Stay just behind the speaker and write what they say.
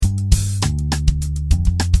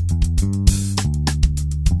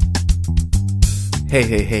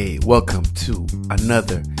Hey, welcome to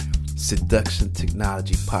another Seduction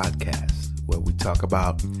Technology podcast where we talk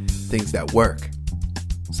about things that work,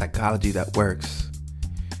 psychology that works,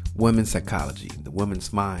 women's psychology, the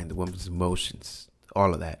woman's mind, the woman's emotions,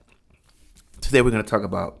 all of that. Today we're going to talk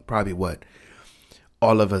about probably what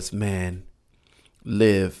all of us men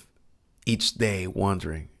live each day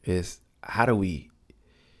wondering is how do we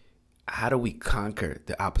conquer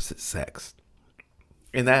the opposite sex?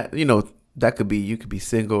 And that, that could be, you could be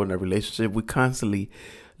single in a relationship. We're constantly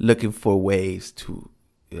looking for ways to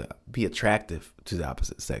be attractive to the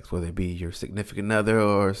opposite sex, whether it be your significant other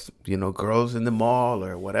or, girls in the mall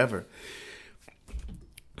or whatever.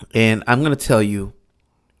 And I'm going to tell you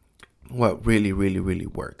what really, really, really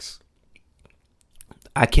works.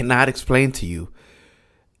 I cannot explain to you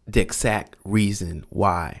the exact reason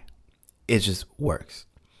why. It just works.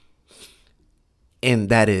 And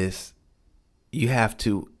that is, you have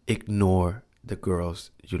to ignore the girls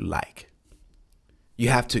you like. You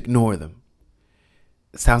have to ignore them.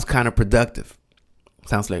 It sounds counterproductive.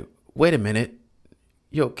 Sounds like, wait a minute.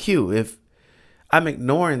 Yo, Q, if I'm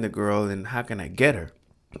ignoring the girl, then how can I get her?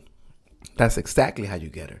 That's exactly how you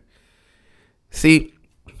get her. See,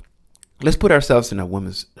 let's put ourselves in a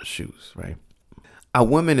woman's shoes, right? A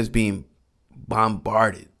woman is being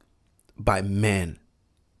bombarded by men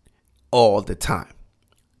all the time.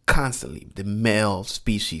 Constantly, the male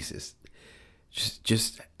species is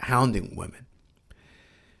just hounding women.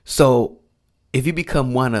 So if you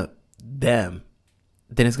become one of them,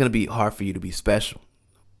 then it's going to be hard for you to be special,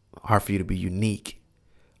 hard for you to be unique,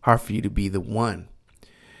 hard for you to be the one,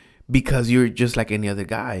 because you're just like any other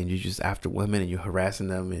guy and you're just after women and you're harassing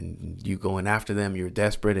them and you going after them. You're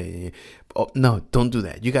desperate and no, don't do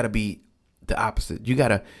that. You got to be the opposite. You got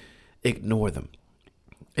to ignore them.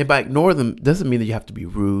 And by ignore them doesn't mean that you have to be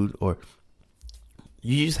rude, or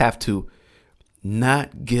you just have to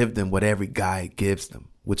not give them what every guy gives them,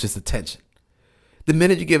 which is attention. The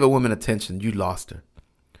minute you give a woman attention, you lost her,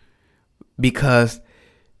 because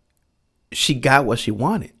she got what she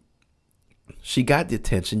wanted. She got the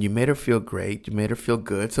attention. You made her feel great. You made her feel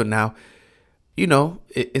good. So now,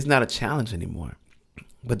 it's not a challenge anymore.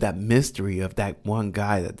 But that mystery of that one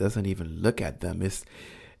guy that doesn't even look at them,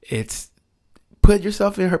 it's put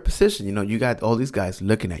yourself in her position. You got all these guys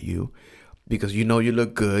looking at you because you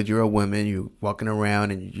look good. You're a woman. You're walking around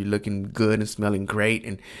and you're looking good and smelling great.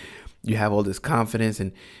 And you have all this confidence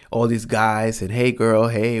and all these guys and, hey, girl,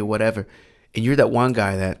 hey, whatever. And you're that one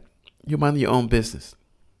guy that you're minding your own business.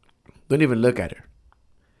 Don't even look at her.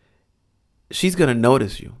 She's going to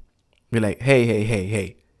notice you. You're like,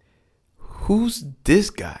 hey. Who's this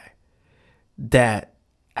guy that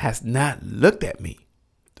has not looked at me?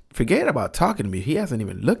 Forget about talking to me. He hasn't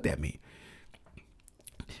even looked at me.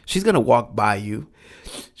 She's going to walk by you.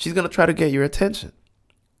 She's going to try to get your attention.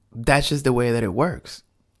 That's just the way that it works.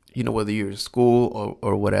 Whether you're in school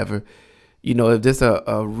or whatever, if there's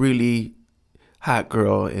a really hot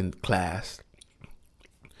girl in class,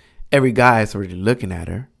 every guy is already looking at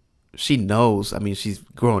her. She knows. She's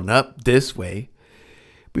grown up this way.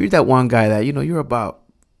 But you're that one guy that, you're about,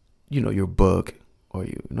 your book, or,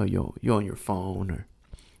 you're on your phone, or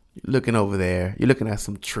you're looking over there. You're looking at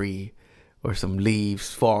some tree or some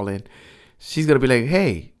leaves falling. She's going to be like,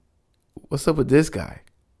 hey, what's up with this guy?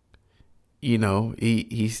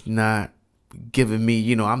 He's not giving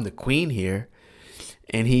me, I'm the queen here.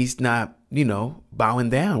 And he's not, bowing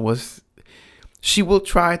down. She will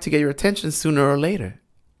try to get your attention sooner or later.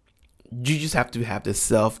 You just have to have the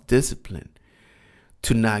self-discipline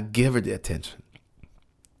to not give her the attention.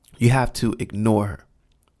 You have to ignore her.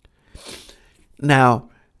 Now,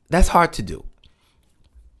 that's hard to do,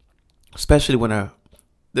 especially when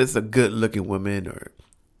there's a good-looking woman,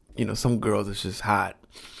 or some girl that's just hot.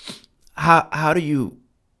 How do you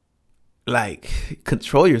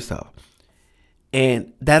control yourself?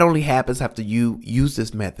 And that only happens after you use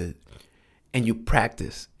this method and you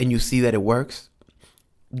practice and you see that it works.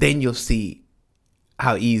 Then you'll see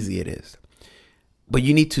how easy it is. But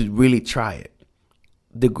you need to really try it.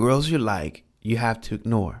 The girls you like, you have to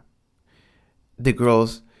ignore. The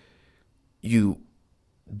girls you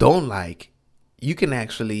don't like, you can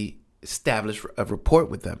actually establish a rapport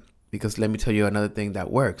with them. Because let me tell you another thing that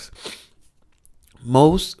works.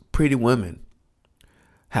 Most pretty women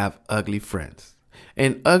have ugly friends.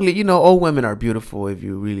 And ugly, all women are beautiful if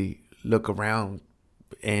you really look around.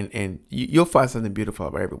 And you'll find something beautiful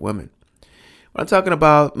about every woman. What I'm talking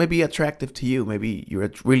about, maybe attractive to you. Maybe you're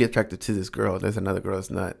really attracted to this girl. There's another girl that's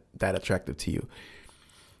not that attractive to you.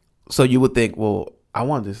 So you would think, well, I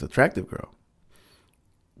want this attractive girl.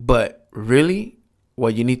 But really,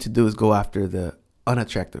 what you need to do is go after the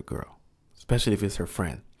unattractive girl. especially if it's her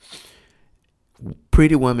friend.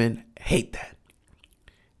 Pretty women hate that.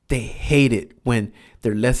 They hate it when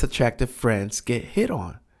their less attractive friends get hit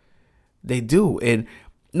on. They do. And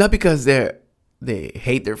not because they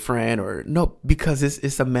hate their friend, or no, because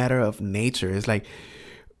it's a matter of nature. It's like,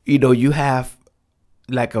 you have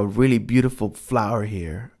like a really beautiful flower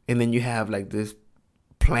here, and then you have like this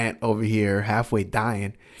plant over here halfway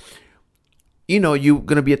dying. You're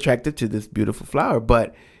going to be attracted to this beautiful flower.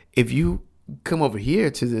 But if you come over here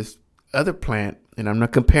to this other plant, and I'm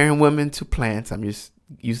not comparing women to plants, I'm just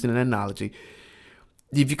using an analogy.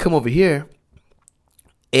 If you come over here,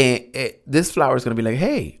 and this flower is going to be like,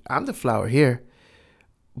 hey, I'm the flower here.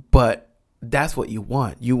 But that's what you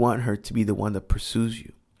want. You want her to be the one that pursues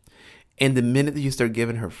you. And the minute that you start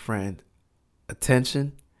giving her friend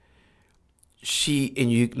attention,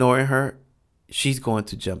 and you ignoring her, she's going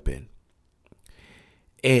to jump in.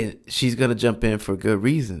 And she's going to jump in for good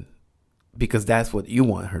reason, because that's what you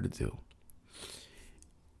want her to do.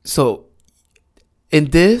 So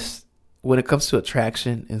in this, when it comes to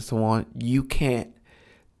attraction and so on, you can't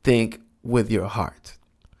think with your heart.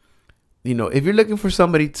 If you're looking for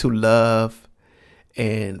somebody to love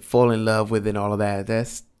and fall in love with and all of that,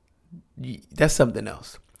 that's something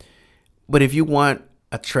else. But if you want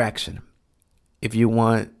attraction, if you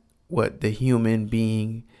want what a human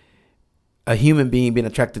being being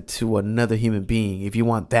attracted to another human being, if you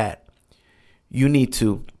want that, you need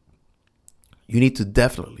to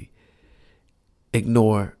definitely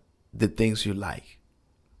ignore the things you like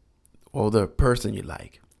or the person you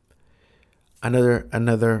like.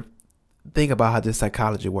 Another thing about how this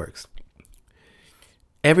psychology works.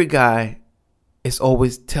 Every guy is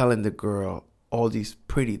always telling the girl all these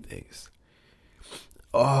pretty things.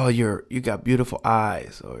 Oh, you got beautiful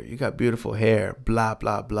eyes, or you got beautiful hair, blah,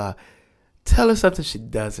 blah, blah. Tell her something she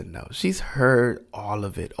doesn't know. She's heard all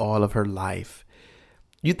of it, all of her life.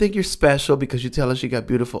 You think you're special because you tell her she got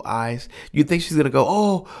beautiful eyes. You think she's going to go,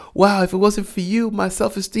 oh, wow, if it wasn't for you, my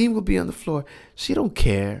self-esteem would be on the floor. She don't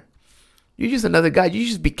care. You're just another guy.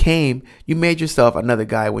 You made yourself another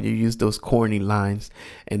guy when you use those corny lines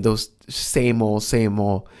and those same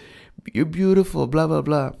old. You're beautiful, blah, blah,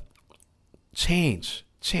 blah. Change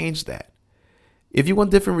that. If you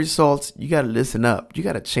want different results, you got to listen up. You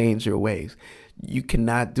got to change your ways. You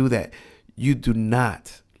cannot do that. You do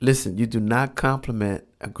not compliment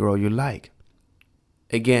a girl you like.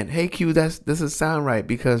 Again, hey Q, that doesn't sound right,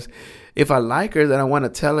 because if I like her, then I want to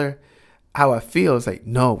tell her how I feel. It's like,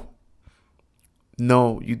 no,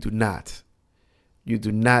 you do not. You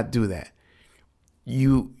do not do that.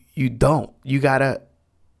 You don't. You got to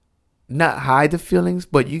not hide the feelings,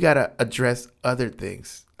 but you got to address other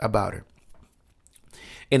things about her.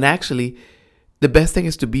 And actually, the best thing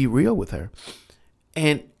is to be real with her.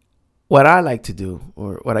 And what I like to do,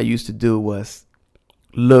 or what I used to do, was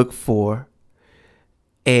look for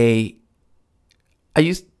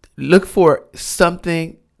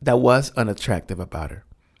something that was unattractive about her.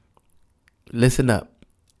 Listen up.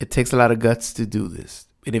 It takes a lot of guts to do this.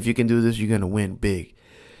 And if you can do this, you're going to win big.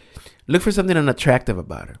 Look for something unattractive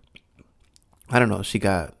about her. I don't know. She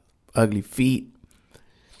got ugly feet.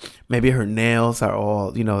 Maybe her nails are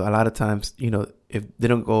all, a lot of times, if they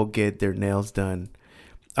don't go get their nails done,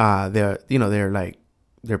 they're like,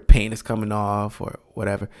 their paint is coming off or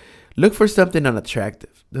whatever. Look for something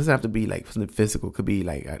unattractive. It doesn't have to be like something physical. It could be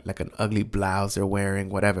like an ugly blouse they're wearing,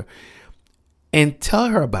 whatever. And tell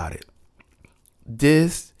her about it.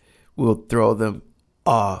 This will throw them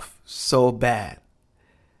off so bad.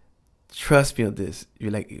 Trust me on this.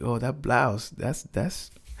 You're like, oh, that blouse, that's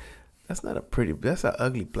not a pretty, that's an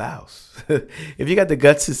ugly blouse. If you got the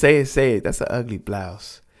guts to say it. That's an ugly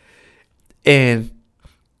blouse. And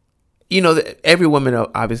every woman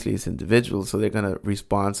obviously is individual, so they're gonna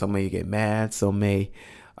respond. Some may get mad, some may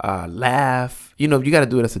laugh. You got to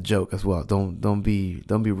do it as a joke as well. Don't be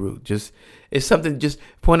rude. Just it's something. Just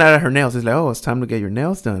point out at her nails. It's like, oh, it's time to get your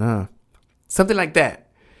nails done, huh? Something like that.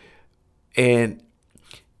 And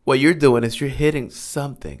what you're doing is you're hitting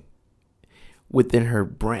something within her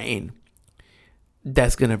brain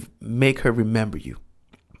that's gonna make her remember you.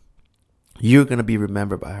 You're gonna be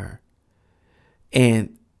remembered by her,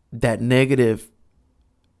 and that negative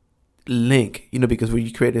link, because when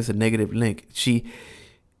you create this a negative link,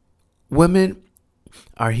 women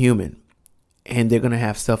are human, and they're going to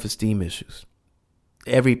have self-esteem issues.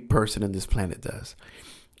 Every person on this planet does.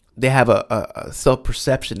 They have a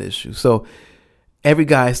self-perception issue. So every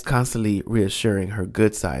guy is constantly reassuring her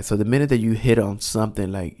good side. So the minute that you hit on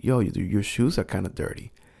something like, yo, your shoes are kind of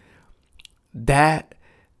dirty, that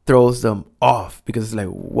throws them off, because it's like,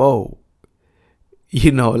 whoa,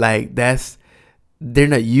 like that's they're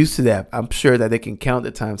not used to that. I'm sure that they can count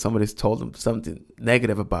the time somebody's told them something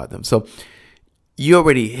negative about them. So you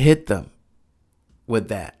already hit them with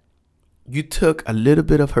that. You took a little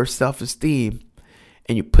bit of her self-esteem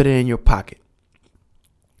and you put it in your pocket.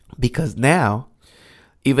 Because now,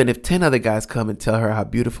 even if 10 other guys come and tell her how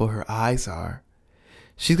beautiful her eyes are,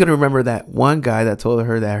 she's going to remember that one guy that told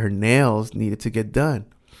her that her nails needed to get done,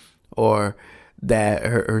 or that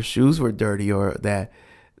her shoes were dirty, or that,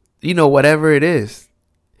 whatever it is.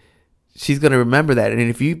 She's going to remember that. And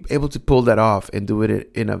if you're able to pull that off and do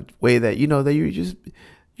it in a way that, that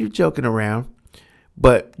you're joking around,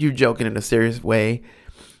 but you're joking in a serious way,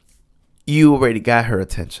 you already got her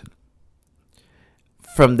attention.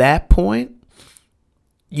 From that point,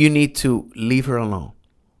 you need to leave her alone.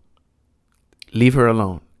 Leave her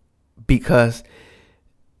alone. Because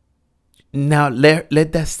now let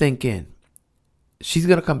that sink in. She's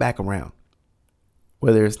going to come back around.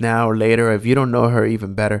 Whether it's now or later, or if you don't know her,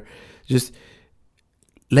 even better. Just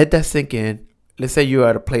let that sink in. Let's say you're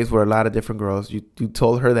at a place where a lot of different girls, you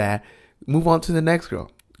told her that. Move on to the next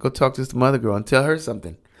girl. Go talk to some other girl and tell her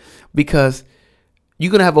something. Because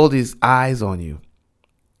you're going to have all these eyes on you.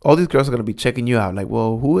 All these girls are going to be checking you out. Like,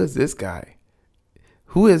 well, who is this guy?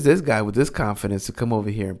 Who is this guy with this confidence to come over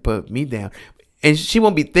here and put me down? And she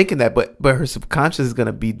won't be thinking that, but her subconscious is going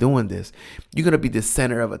to be doing this. You're going to be the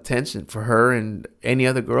center of attention for her and any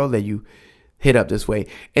other girl that you hit up this way.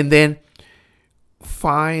 And then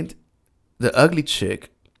find the ugly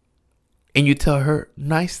chick and you tell her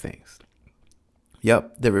nice things.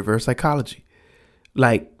 Yep, the reverse psychology.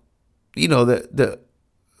 Like, the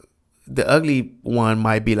ugly one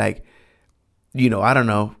might be like, I don't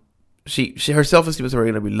know. She her self-esteem is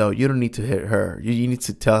already going to be low. You don't need to hit her. You need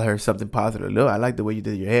to tell her something positive. Look, I like the way you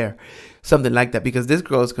did your hair. Something like that. Because this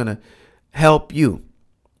girl is going to help you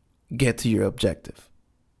get to your objective.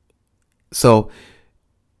 So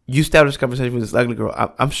you establish a conversation with this ugly girl.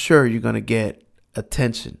 I'm sure you're going to get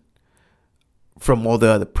attention from all the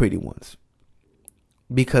other pretty ones.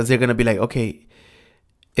 Because they're going to be like, okay,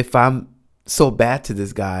 if I'm so bad to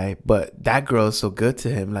this guy, but that girl is so good to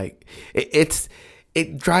him, like it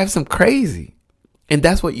drives them crazy. And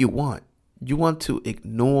that's what you want. You want to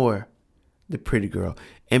ignore the pretty girl.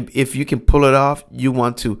 And if you can pull it off, you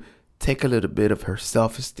want to take a little bit of her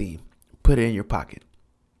self-esteem, put it in your pocket.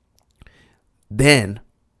 Then,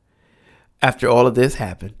 after all of this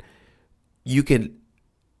happened, you can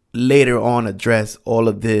later on address all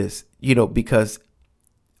of this, because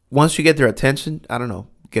once you get their attention, I don't know,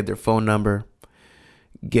 get their phone number,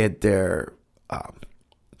 get their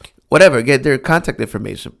whatever, get their contact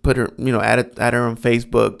information, put her, add her on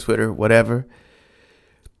Facebook, Twitter, whatever.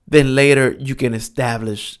 Then later you can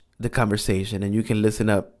establish the conversation and you can listen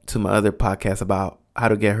up to my other podcast about how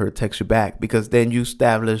to get her to text you back, because then you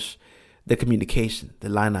establish the communication, the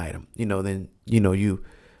line item, then,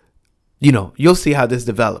 you'll see how this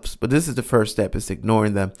develops. But this is the first step, is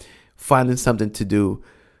ignoring them, finding something to do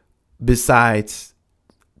besides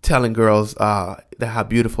telling girls that how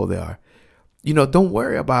beautiful they are. Don't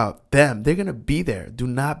worry about them. They're going to be there. Do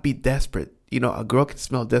not be desperate. A girl can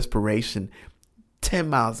smell desperation 10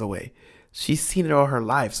 miles away. She's seen it all her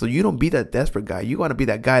life. So you don't be that desperate guy. You want to be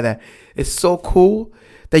that guy that is so cool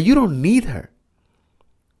that you don't need her.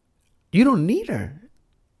 You don't need her.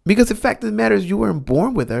 Because the fact of the matter is, you weren't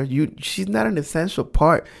born with her. She's not an essential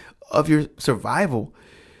part of your survival.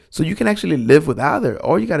 So you can actually live without her.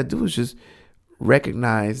 All you got to do is just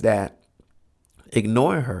recognize that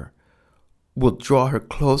ignoring her will draw her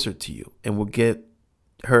closer to you and will get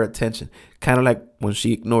her attention. Kind of like when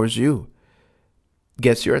she ignores you,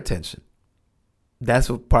 gets your attention. That's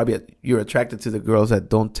what probably you're attracted to, the girls that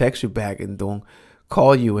don't text you back and don't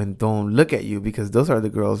call you and don't look at you, because those are the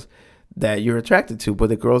girls that you're attracted to. But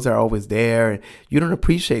the girls that are always there, and you don't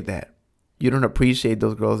appreciate that. You don't appreciate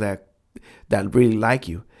those girls that really like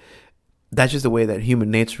you. That's just the way that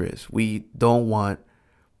human nature is. We don't want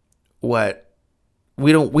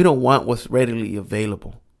we don't want what's readily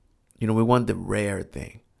available. We want the rare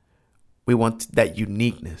thing. We want that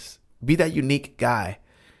uniqueness. Be that unique guy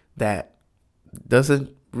that doesn't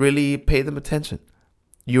really pay them attention.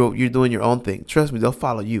 You're doing your own thing. Trust me, they'll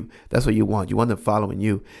follow you. That's what you want. You want them following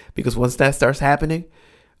you, because once that starts happening,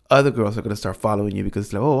 other girls are going to start following you, because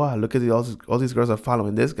it's like, oh wow, look at all these girls are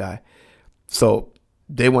following this guy. So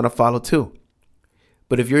they want to follow too.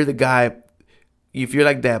 But if you're the guy, if you're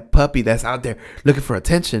like that puppy that's out there looking for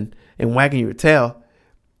attention and wagging your tail,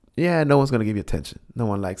 yeah, no one's going to give you attention. No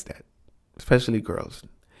one likes that, especially girls.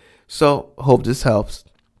 So hope this helps.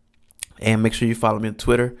 And make sure you follow me on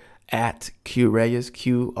Twitter at QReyes,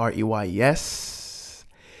 QREYES,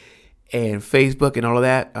 and Facebook and all of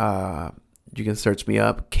that. You can search me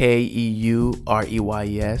up, Keureys.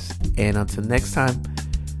 And until next time,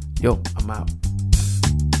 yo, I'm out.